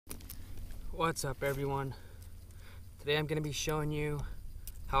What's up, everyone? Today I'm going to be showing you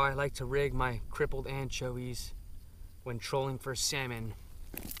how I like to rig my crippled anchovies when trolling for salmon.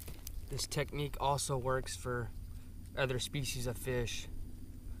 This technique also works for other species of fish.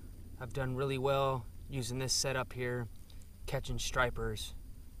 I've done really well using this setup here, catching stripers.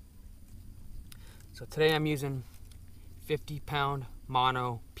 So today I'm using 50-pound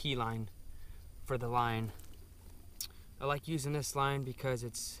mono P-line for the line. I like using this line because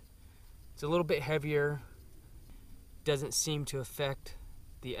it's a little bit heavier, doesn't seem to affect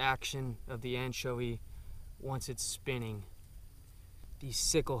the action of the anchovy once it's spinning. These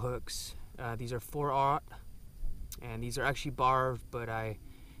sickle hooks, these are 4/0, and these are actually barbed, but I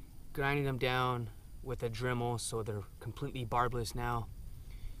grinded them down with a Dremel so they're completely barbless now.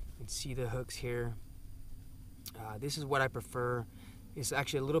 You can see the hooks here. This is what I prefer. It's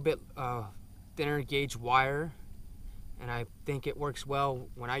actually a little bit thinner gauge wire, and I think it works well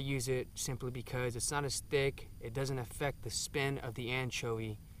when I use it simply because it's not as thick. It doesn't affect the spin of the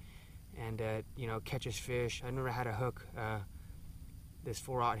anchovy, and catches fish. I've never had a hook this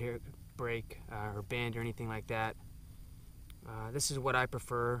 4/0 here break or bend or anything like that. This is what I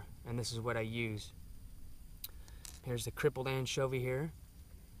prefer, and this is what I use. Here's the crippled anchovy here.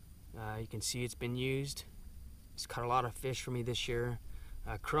 You can see it's been used. It's caught a lot of fish for me this year.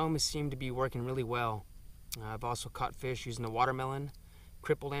 Chrome has seemed to be working really well. I've also caught fish using the watermelon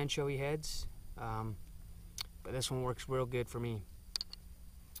crippled anchovy heads, but this one works real good for me.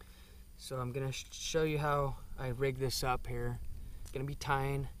 So I'm going to show you how I rig this up here. I'm going to be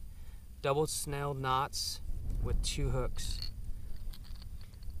tying double snelled knots with 2 hooks.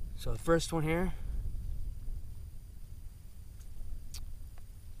 So the first one here,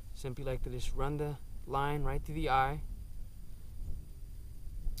 simply like to just run the line right through the eye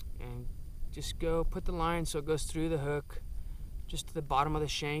and just put the line so it goes through the hook just to the bottom of the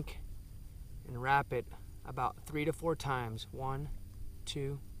shank and wrap it about 3 to 4 times. 1,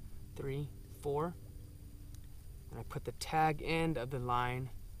 2, 3, 4. And I put the tag end of the line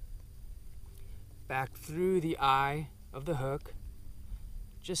back through the eye of the hook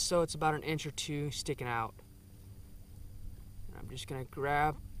just so it's about 1 inch or 2 sticking out. And I'm just going to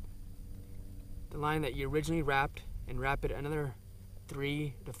grab the line that you originally wrapped and wrap it another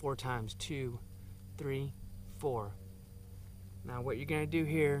 3 to 4 times. 2, 3, 4. Now what you're going to do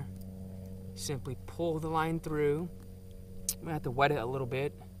here, simply pull the line through. I'm going to have to wet it a little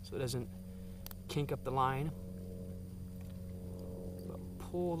bit so it doesn't kink up the line. But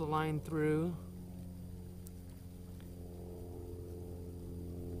pull the line through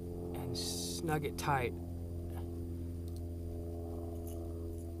and snug it tight.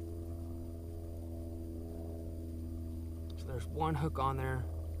 There's 1 hook on there.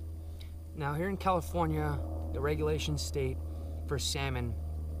 Now here in California, the regulations state for salmon,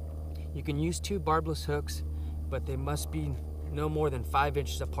 you can use 2 barbless hooks, but they must be no more than 5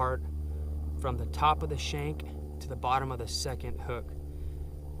 inches apart from the top of the shank to the bottom of the second hook.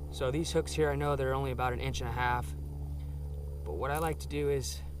 So these hooks here, I know they're only about 1.5 inches, but what I like to do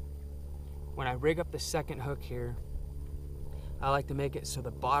is when I rig up the second hook here, I like to make it so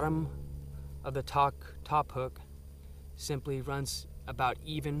the bottom of the top hook simply runs about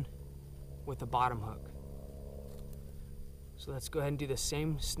even with the bottom hook. So let's go ahead and do the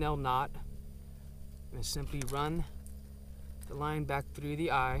same snell knot. I'm going to simply run the line back through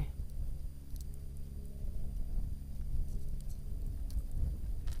the eye.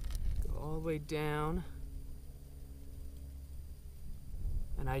 Go all the way down.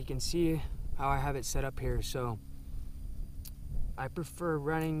 And now you can see how I have it set up here. So I prefer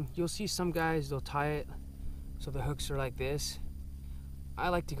running, you'll see some guys, they'll tie it so the hooks are like this. I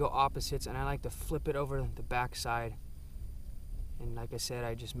like to go opposites, and I like to flip it over the back side. And like I said,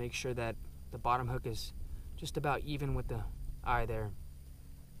 I just make sure that the bottom hook is just about even with the eye there.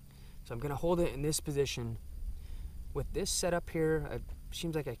 So I'm going to hold it in this position. With this setup here, it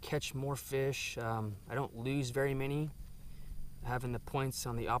seems like I catch more fish. I don't lose very many, having the points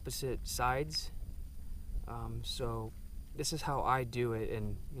on the opposite sides. So this is how I do it,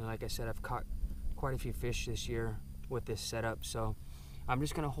 and like I said, I've caught quite a few fish this year with this setup. So I'm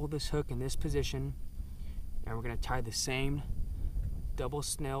just going to hold this hook in this position, and we're going to tie the same double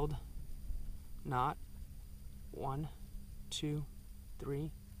snelled knot. 1, 2,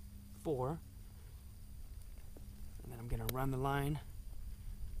 3, 4. And then I'm going to run the line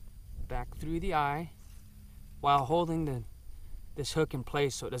back through the eye while holding this hook in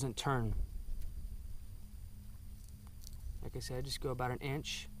place so it doesn't turn. Like I said, just go about 1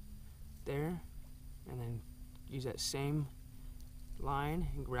 inch there, and then use that same line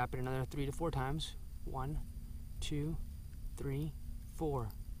and wrap it another 3 to 4 times. 1, 2, 3, 4.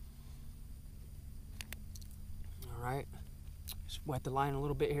 Alright, just wet the line a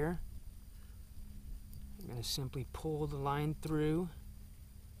little bit here. I'm going to simply pull the line through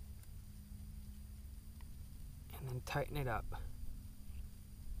and then tighten it up.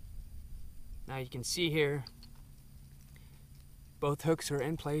 Now you can see here, both hooks are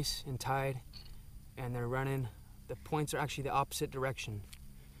in place and tied, and they're running. The points are actually the opposite direction.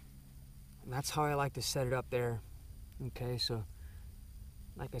 And that's how I like to set it up there. Okay, so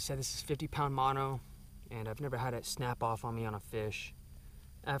like I said, this is 50-pound mono, and I've never had it snap off on me on a fish.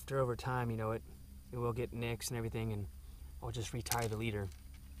 After over time, you know, it will get nicks and everything, and I'll just retie the leader.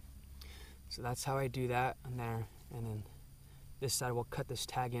 So that's how I do that on there, and then this side we'll cut this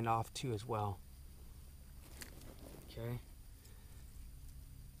tag end off too as well. Okay.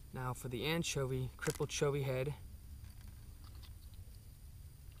 Now for the anchovy, crippled anchovy head,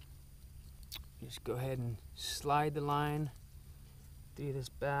 just go ahead and slide the line through this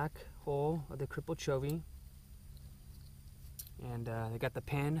back hole of the crippled anchovy, and they got the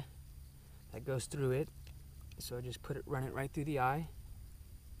pin that goes through it, so I just run it right through the eye.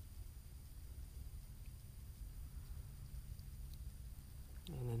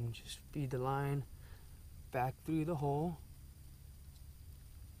 And then just feed the line back through the hole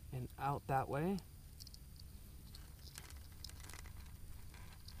and out that way.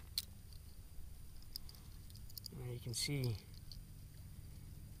 There you can see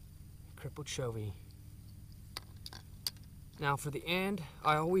crippled anchovy. Now for the end,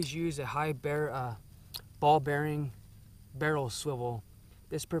 I always use a high ball bearing barrel swivel.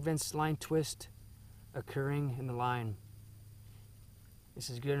 This prevents line twist occurring in the line. This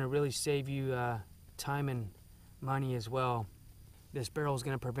is going to really save you time and money as well. This barrel is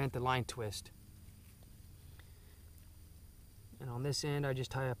going to prevent the line twist. And on this end, I just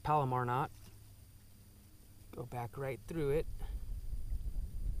tie a Palomar knot. Go back right through it.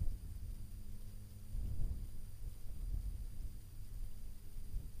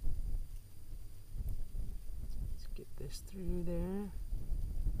 Let's get this through there.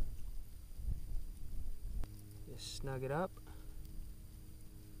 Just snug it up.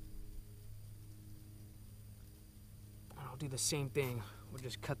 I'll do the same thing. We'll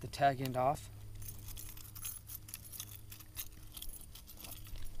just cut the tag end off.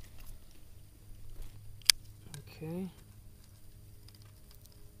 Okay.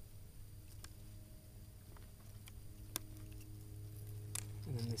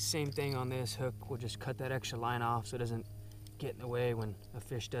 And then the same thing on this hook. We'll just cut that extra line off so it doesn't get in the way when a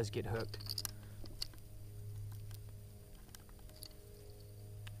fish does get hooked.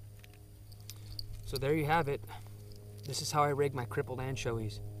 So there you have it. This is how I rig my crippled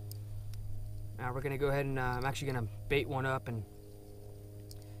anchovies. Now we're going to go ahead and I'm actually going to bait one up and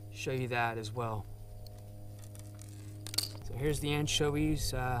show you that as well. So here's the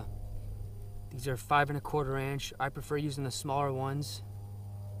anchovies. These are 5 1/4 inch. I prefer using the smaller ones.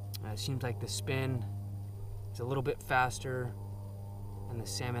 It seems like the spin is a little bit faster and the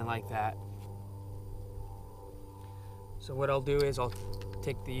salmon like that. So what I'll do is I'll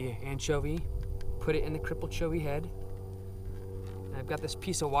take the anchovy, put it in the crippled anchovy head. And I've got this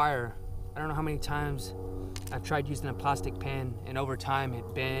piece of wire. I don't know how many times I've tried using a plastic pen, and over time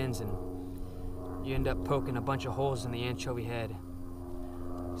it bends and you end up poking a bunch of holes in the anchovy head.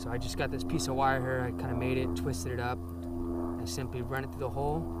 So I just got this piece of wire here. I kind of made it, twisted it up. I simply run it through the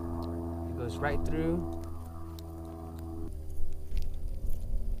hole. It goes right through.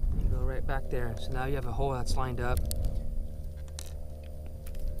 And you go right back there. So now you have a hole that's lined up.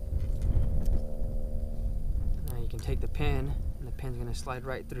 Now you can take the pin, and the pin's going to slide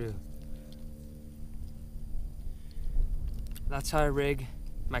right through. That's how I rig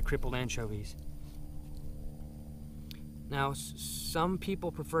my crippled anchovies. Now, some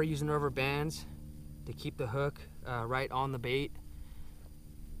people prefer using rubber bands to keep the hook right on the bait.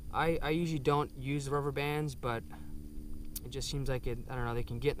 I usually don't use the rubber bands, but it just seems like it, I don't know, they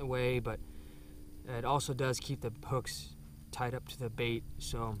can get in the way, but it also does keep the hooks tied up to the bait.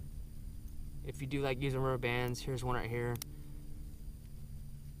 So if you do like using rubber bands, here's one right here.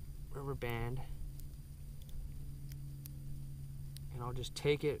 Rubber band. And I'll just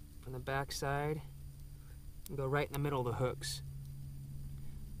take it from the back side and go right in the middle of the hooks.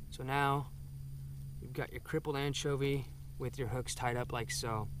 So now you've got your crippled anchovy with your hooks tied up like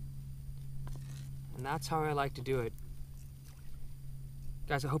so. And that's how I like to do it.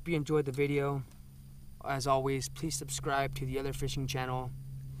 Guys, I hope you enjoyed the video. As always, please subscribe to the Other Fishing channel.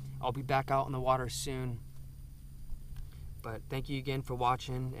 I'll be back out in the water soon. But thank you again for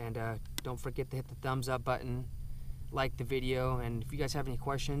watching, and don't forget to hit the thumbs up button, like the video, and if you guys have any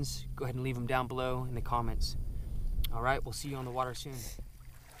questions, go ahead and leave them down below in the comments. Alright, we'll see you on the water soon.